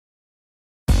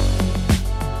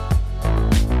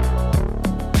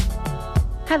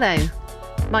Hello,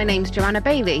 my name's Joanna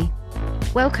Bailey.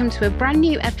 Welcome to a brand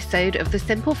new episode of the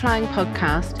Simple Flying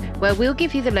podcast, where we'll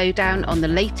give you the lowdown on the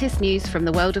latest news from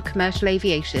the world of commercial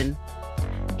aviation.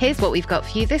 Here's what we've got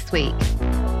for you this week.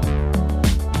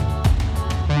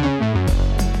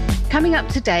 Coming up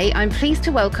today, I'm pleased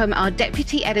to welcome our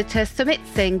Deputy Editor Sumit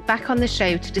Singh back on the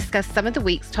show to discuss some of the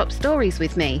week's top stories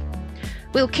with me.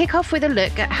 We'll kick off with a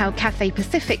look at how Cathay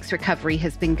Pacific's recovery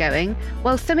has been going,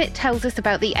 while Sumit tells us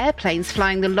about the airplanes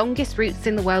flying the longest routes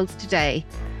in the world today.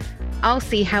 I'll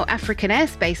see how African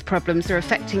airspace problems are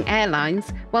affecting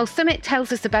airlines, while Sumit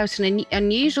tells us about an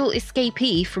unusual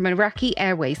escapee from an Iraqi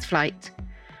Airways flight.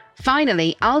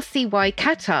 Finally, I'll see why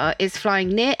Qatar is flying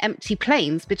near empty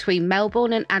planes between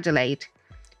Melbourne and Adelaide.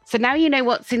 So now you know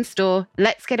what's in store,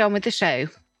 let's get on with the show.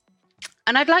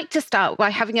 And I'd like to start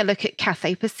by having a look at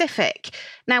Cathay Pacific.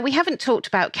 Now, we haven't talked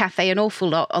about Cathay an awful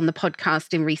lot on the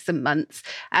podcast in recent months,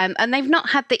 and they've not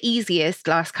had the easiest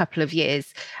last couple of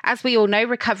years. As we all know,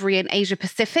 recovery in Asia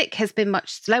Pacific has been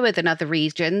much slower than other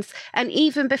regions, and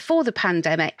even before the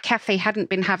pandemic, Cathay hadn't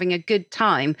been having a good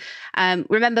time.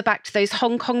 Remember back to those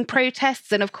Hong Kong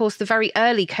protests and, of course, the very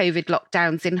early COVID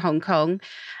lockdowns in Hong Kong.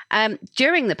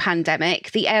 During the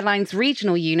pandemic, the airline's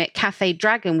regional unit, Cathay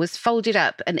Dragon, was folded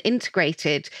up and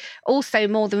integrated. Also,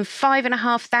 more than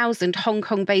 5,500 Hong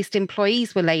Kong-based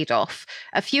employees were laid off.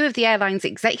 A few of the airline's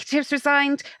executives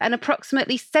resigned, and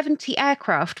approximately 70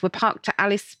 aircraft were parked at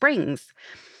Alice Springs.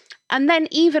 And then,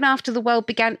 even after the world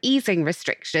began easing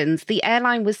restrictions, the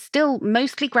airline was still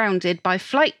mostly grounded by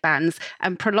flight bans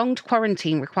and prolonged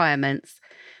quarantine requirements.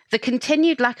 The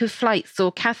continued lack of flights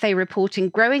saw Cathay reporting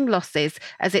growing losses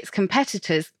as its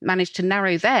competitors managed to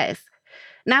narrow theirs.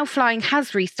 Now flying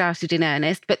has restarted in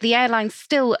earnest, but the airline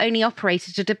still only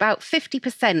operated at about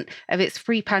 50% of its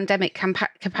pre-pandemic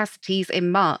capacities in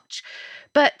March.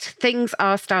 But things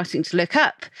are starting to look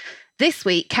up. This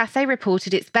week, Cathay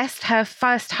reported its best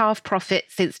first half profit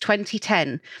since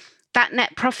 2010. That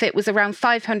net profit was around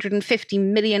 $550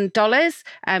 million,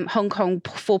 Hong Kong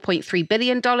 $4.3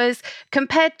 billion,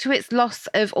 compared to its loss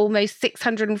of almost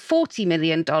 $640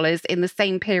 million in the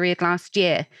same period last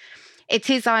year. It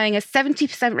is eyeing a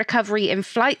 70% recovery in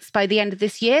flights by the end of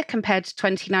this year compared to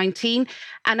 2019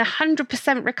 and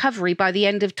 100% recovery by the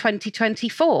end of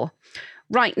 2024.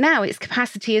 Right now, its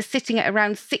capacity is sitting at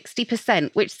around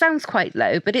 60%, which sounds quite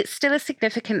low, but it's still a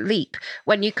significant leap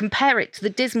when you compare it to the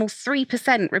dismal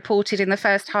 3% reported in the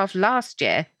first half last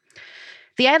year.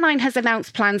 The airline has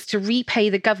announced plans to repay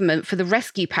the government for the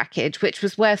rescue package, which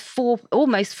was worth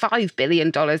almost $5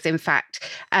 billion, in fact,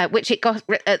 which it got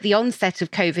at the onset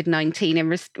of COVID-19 in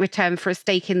return for a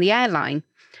stake in the airline.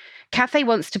 Cathay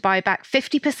wants to buy back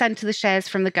 50% of the shares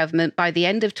from the government by the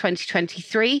end of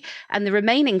 2023 and the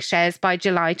remaining shares by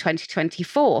July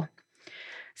 2024.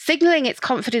 Signalling its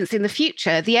confidence in the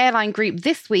future, the airline group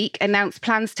this week announced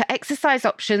plans to exercise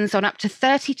options on up to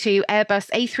 32 Airbus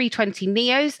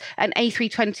A320neos and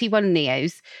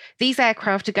A321neos. These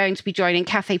aircraft are going to be joining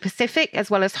Cathay Pacific as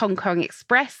well as Hong Kong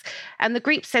Express, and the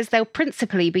group says they'll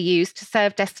principally be used to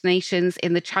serve destinations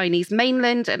in the Chinese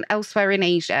mainland and elsewhere in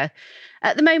Asia.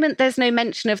 At the moment, there's no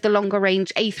mention of the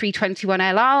longer-range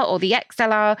A321LR or the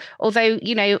XLR, although,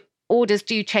 orders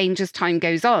do change as time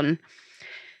goes on.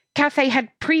 Cathay had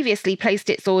previously placed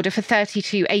its order for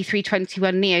 32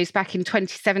 A321neos back in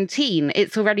 2017.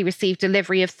 It's already received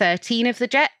delivery of 13 of the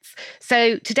jets,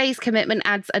 so today's commitment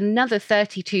adds another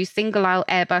 32 single-aisle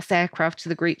Airbus aircraft to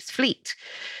the group's fleet.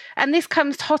 And this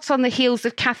comes hot on the heels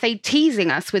of Cathay teasing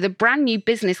us with a brand new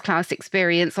business class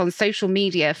experience on social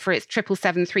media for its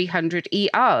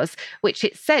 777-300ERs, which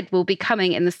it said will be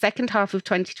coming in the second half of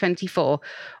 2024.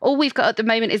 All we've got at the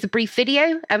moment is a brief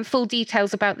video, and full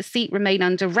details about the seat remain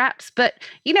under wraps, but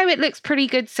it looks pretty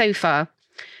good so far.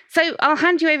 So I'll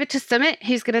hand you over to Sumit,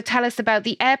 who's going to tell us about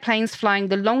the airplanes flying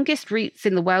the longest routes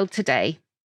in the world today.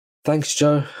 Thanks,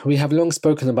 Joe. We have long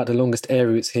spoken about the longest air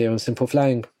routes here on Simple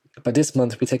Flying, but this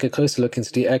month we take a closer look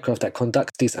into the aircraft that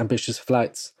conduct these ambitious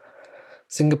flights.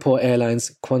 Singapore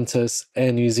Airlines, Qantas,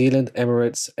 Air New Zealand,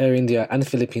 Emirates, Air India and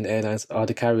Philippine Airlines are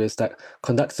the carriers that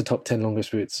conduct the top 10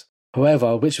 longest routes.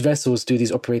 However, which vessels do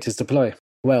these operators deploy?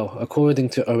 Well, according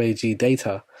to OAG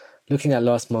data, looking at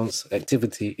last month's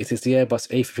activity, it is the Airbus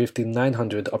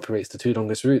A350-900 operates the two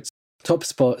longest routes. Top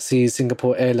spot sees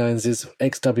Singapore Airlines'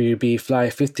 XWB fly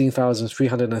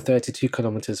 15,332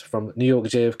 kilometers from New York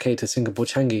JFK to Singapore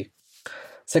Changi.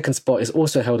 Second spot is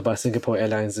also held by Singapore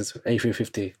Airlines'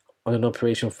 A350 on an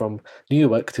operation from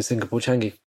Newark to Singapore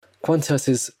Changi.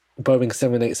 Qantas' Boeing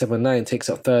 7879 takes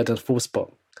up third and fourth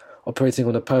spot, operating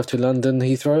on the Perth to London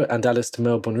Heathrow and Dallas to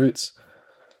Melbourne routes.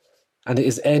 And it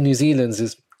is Air New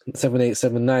Zealand's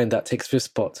 7879 that takes fifth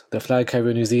spot. The flag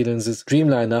carrier New Zealand's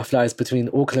Dreamliner flies between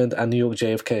Auckland and New York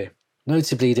JFK.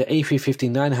 Notably, the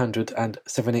A350-900 and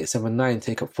 7879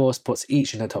 take up 4 spots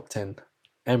each in the top 10.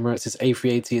 Emirates'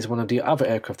 A380 is one of the other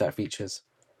aircraft that features.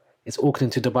 Its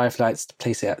Auckland to Dubai flights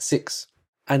place it at 6.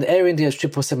 And Air India's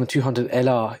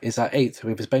 777-200LR is at 8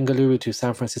 with its Bengaluru to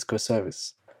San Francisco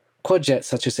service. Quad jets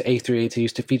such as the A380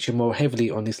 used to feature more heavily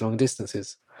on these long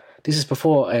distances. This is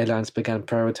before airlines began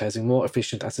prioritising more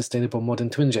efficient and sustainable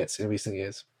modern twin jets in recent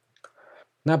years.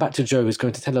 Now back to Joe, who's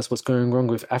going to tell us what's going wrong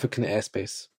with African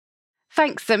airspace.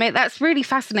 Thanks, Sumit. That's really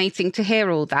fascinating to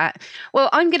hear all that. Well,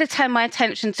 I'm going to turn my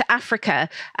attention to Africa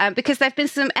because there have been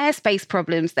some airspace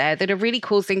problems there that are really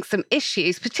causing some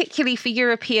issues, particularly for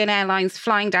European airlines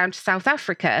flying down to South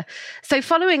Africa. So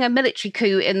following a military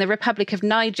coup in the Republic of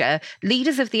Niger,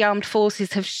 leaders of the armed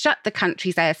forces have shut the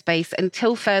country's airspace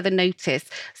until further notice,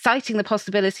 citing the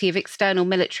possibility of external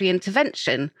military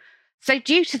intervention. So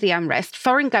due to the unrest,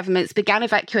 foreign governments began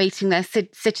evacuating their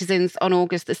citizens on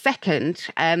August the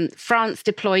 2nd. France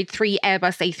deployed 3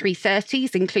 Airbus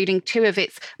A330s, including 2 of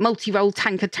its multi-role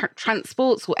tanker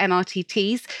transports, or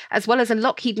MRTTs, as well as a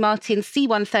Lockheed Martin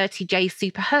C-130J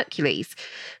Super Hercules.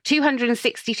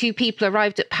 262 people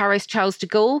arrived at Paris Charles de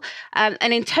Gaulle, and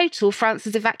in total, France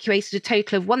has evacuated a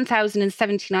total of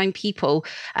 1,079 people.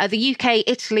 The UK,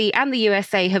 Italy, and the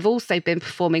USA have also been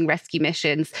performing rescue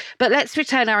missions. But let's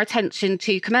return our attention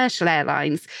to commercial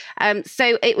airlines.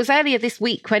 So it was earlier this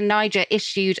week when Niger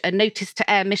issued a notice to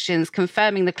air missions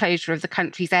confirming the closure of the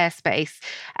country's airspace.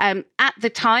 At the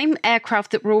time,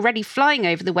 aircraft that were already flying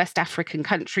over the West African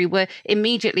country were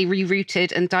immediately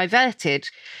rerouted and diverted.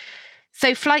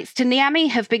 So flights to Niamey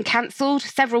have been cancelled.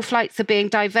 Several flights are being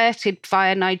diverted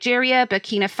via Nigeria,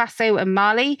 Burkina Faso and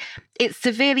Mali. It's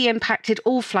severely impacted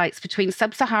all flights between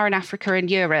sub-Saharan Africa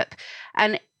and Europe.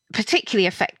 And particularly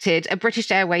affected are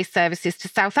British Airways services to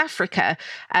South Africa,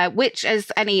 which, as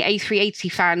any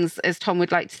A380 fans, as Tom would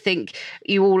like to think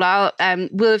you all are,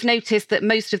 will have noticed that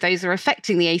most of those are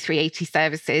affecting the A380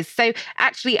 services. So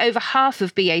actually over half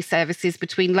of BA services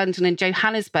between London and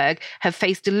Johannesburg have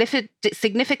faced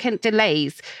significant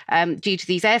delays due to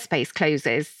these airspace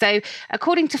closures. So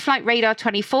according to Flight Radar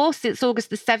 24, since August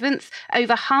the 7th,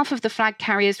 over half of the flag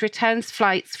carriers' returns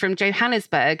flights from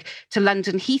Johannesburg to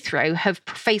London Heathrow have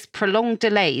faced prolonged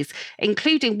delays,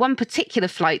 including one particular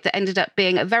flight that ended up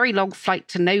being a very long flight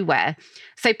to nowhere.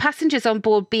 So passengers on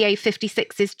board BA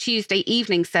 56's Tuesday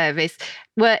evening service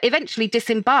were eventually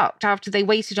disembarked after they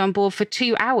waited on board for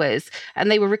 2 hours, and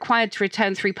they were required to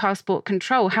return through passport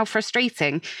control. How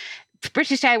frustrating.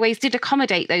 British Airways did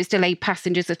accommodate those delayed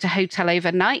passengers at a hotel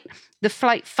overnight. The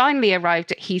flight finally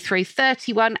arrived at Heathrow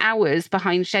 31 hours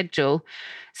behind schedule.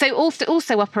 So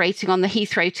also operating on the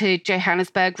Heathrow to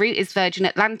Johannesburg route is Virgin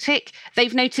Atlantic.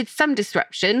 They've noted some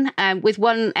disruption, with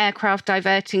one aircraft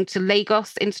diverting to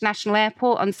Lagos International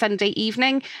Airport on Sunday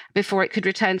evening before it could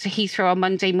return to Heathrow on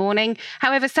Monday morning.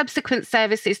 However, subsequent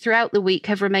services throughout the week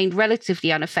have remained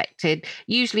relatively unaffected,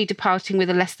 usually departing with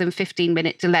a less than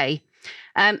 15-minute delay.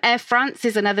 Air France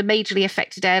is another majorly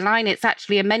affected airline. It's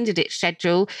actually amended its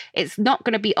schedule. It's not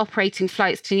going to be operating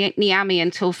flights to Niamey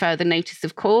until further notice,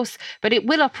 of course, but it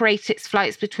will operate its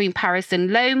flights between Paris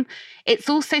and Lome. It's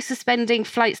also suspending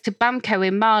flights to Bamako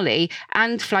in Mali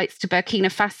and flights to Burkina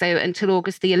Faso until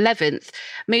August the 11th.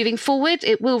 Moving forward,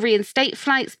 it will reinstate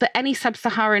flights, but any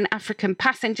sub-Saharan African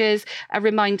passengers are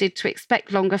reminded to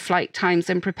expect longer flight times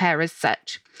and prepare as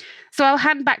such. So I'll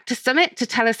hand back to Sumit to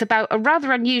tell us about a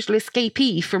rather unusual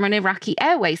escapee from an Iraqi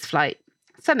Airways flight.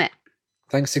 Sumit.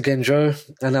 Thanks again, Joe.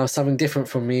 And now something different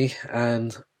from me,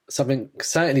 and something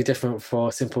certainly different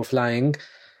for Simple Flying,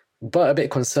 but a bit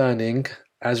concerning,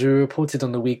 as we reported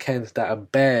on the weekend that a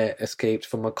bear escaped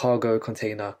from a cargo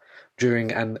container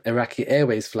during an Iraqi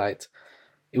Airways flight.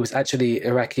 It was actually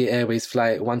Iraqi Airways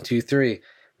flight 123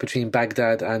 between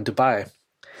Baghdad and Dubai.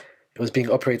 It was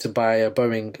being operated by a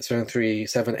Boeing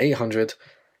 737-800,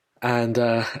 and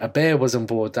a bear was on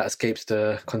board that escaped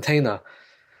the container.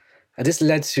 And this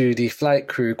led to the flight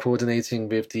crew coordinating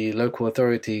with the local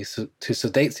authorities to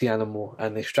sedate the animal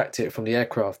and extract it from the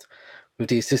aircraft with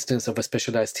the assistance of a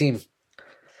specialized team.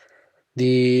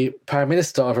 The Prime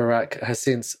Minister of Iraq has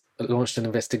since launched an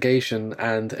investigation,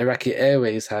 and Iraqi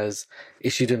Airways has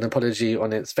issued an apology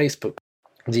on its Facebook.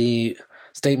 The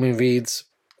statement reads,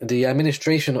 "The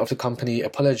administration of the company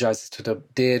apologizes to the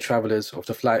dear travelers of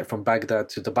the flight from Baghdad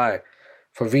to Dubai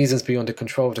for reasons beyond the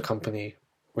control of the company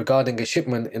regarding a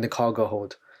shipment in the cargo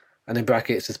hold," and in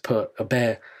brackets is put a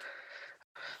bear.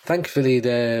 Thankfully,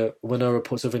 there were no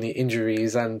reports of any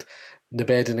injuries, and the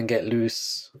bear didn't get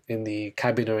loose in the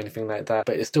cabin or anything like that,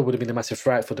 but it still would have been a massive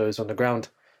fright for those on the ground.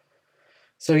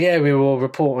 So yeah, we will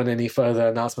report on any further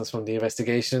announcements from the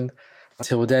investigation.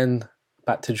 Until then,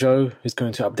 back to Joe, who's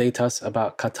going to update us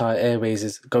about Qatar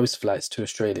Airways' ghost flights to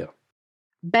Australia.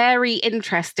 Very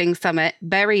interesting, Sumit.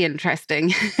 Very interesting.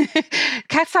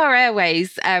 Qatar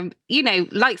Airways,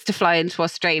 likes to fly into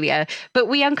Australia, but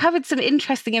we uncovered some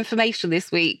interesting information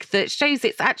this week that shows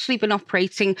it's actually been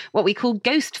operating what we call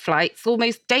ghost flights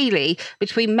almost daily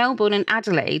between Melbourne and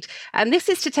Adelaide. And this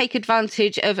is to take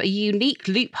advantage of a unique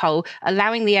loophole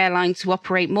allowing the airline to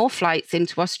operate more flights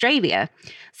into Australia.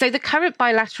 So the current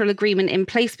bilateral agreement in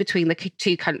place between the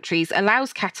two countries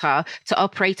allows Qatar to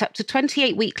operate up to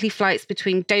 28 weekly flights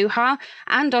between Doha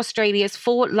and Australia's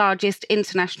 4 largest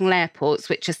international airports,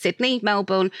 which are Sydney,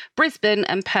 Melbourne, Brisbane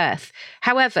and Perth.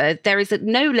 However, there is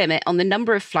no limit on the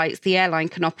number of flights the airline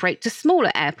can operate to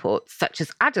smaller airports, such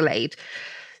as Adelaide.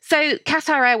 So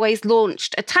Qatar Airways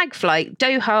launched a tag flight,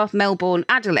 Doha, Melbourne,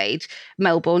 Adelaide,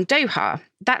 Melbourne, Doha.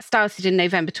 That started in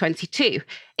November 22.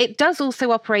 It does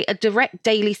also operate a direct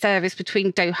daily service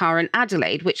between Doha and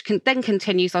Adelaide, which then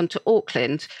continues on to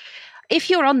Auckland. If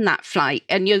you're on that flight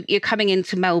and you're coming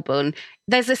into Melbourne,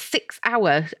 there's a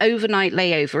 6-hour overnight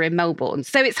layover in Melbourne.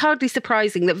 So it's hardly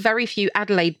surprising that very few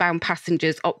Adelaide-bound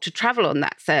passengers opt to travel on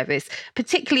that service,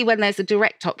 particularly when there's a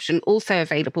direct option also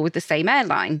available with the same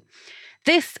airline.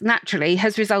 This, naturally,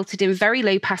 has resulted in very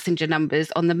low passenger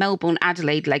numbers on the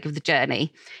Melbourne-Adelaide leg of the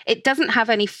journey. It doesn't have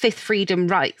any fifth freedom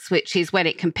rights, which is when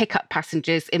it can pick up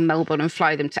passengers in Melbourne and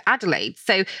fly them to Adelaide.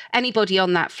 So anybody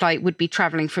on that flight would be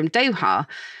travelling from Doha.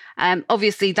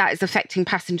 Obviously, that is affecting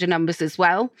passenger numbers as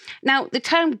well. Now, the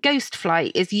term ghost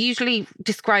flight is usually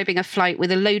describing a flight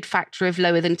with a load factor of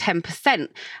lower than 10%.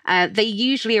 They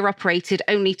usually are operated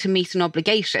only to meet an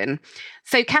obligation.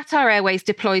 So Qatar Airways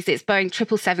deploys its Boeing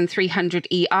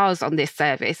 777-300ERs on this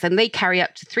service, and they carry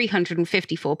up to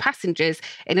 354 passengers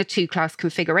in a 2-class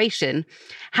configuration.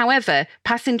 However,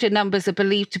 passenger numbers are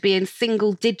believed to be in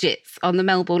single digits on the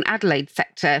Melbourne-Adelaide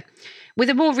sector.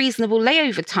 With a more reasonable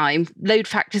layover time, load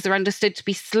factors are understood to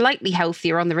be slightly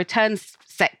healthier on the returns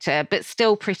sector, but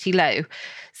still pretty low.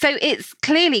 So it's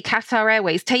clearly Qatar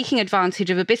Airways taking advantage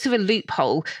of a bit of a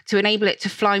loophole to enable it to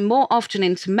fly more often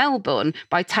into Melbourne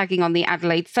by tagging on the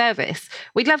Adelaide service.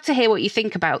 We'd love to hear what you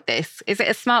think about this. Is it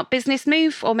a smart business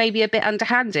move or maybe a bit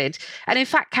underhanded? And in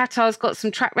fact, Qatar's got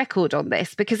some track record on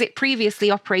this because it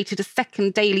previously operated a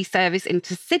second daily service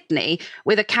into Sydney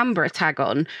with a Canberra tag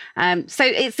on. So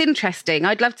it's interesting.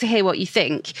 I'd love to hear what you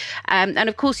think. And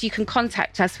of course, you can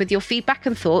contact us with your feedback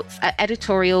and thoughts at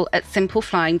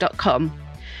editorial@simpleflying.com.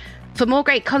 For more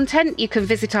great content, you can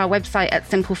visit our website at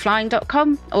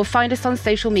simpleflying.com or find us on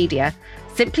social media.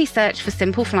 Simply search for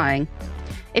Simple Flying.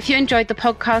 If you enjoyed the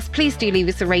podcast, please do leave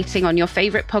us a rating on your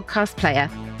favourite podcast player.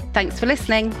 Thanks for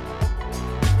listening.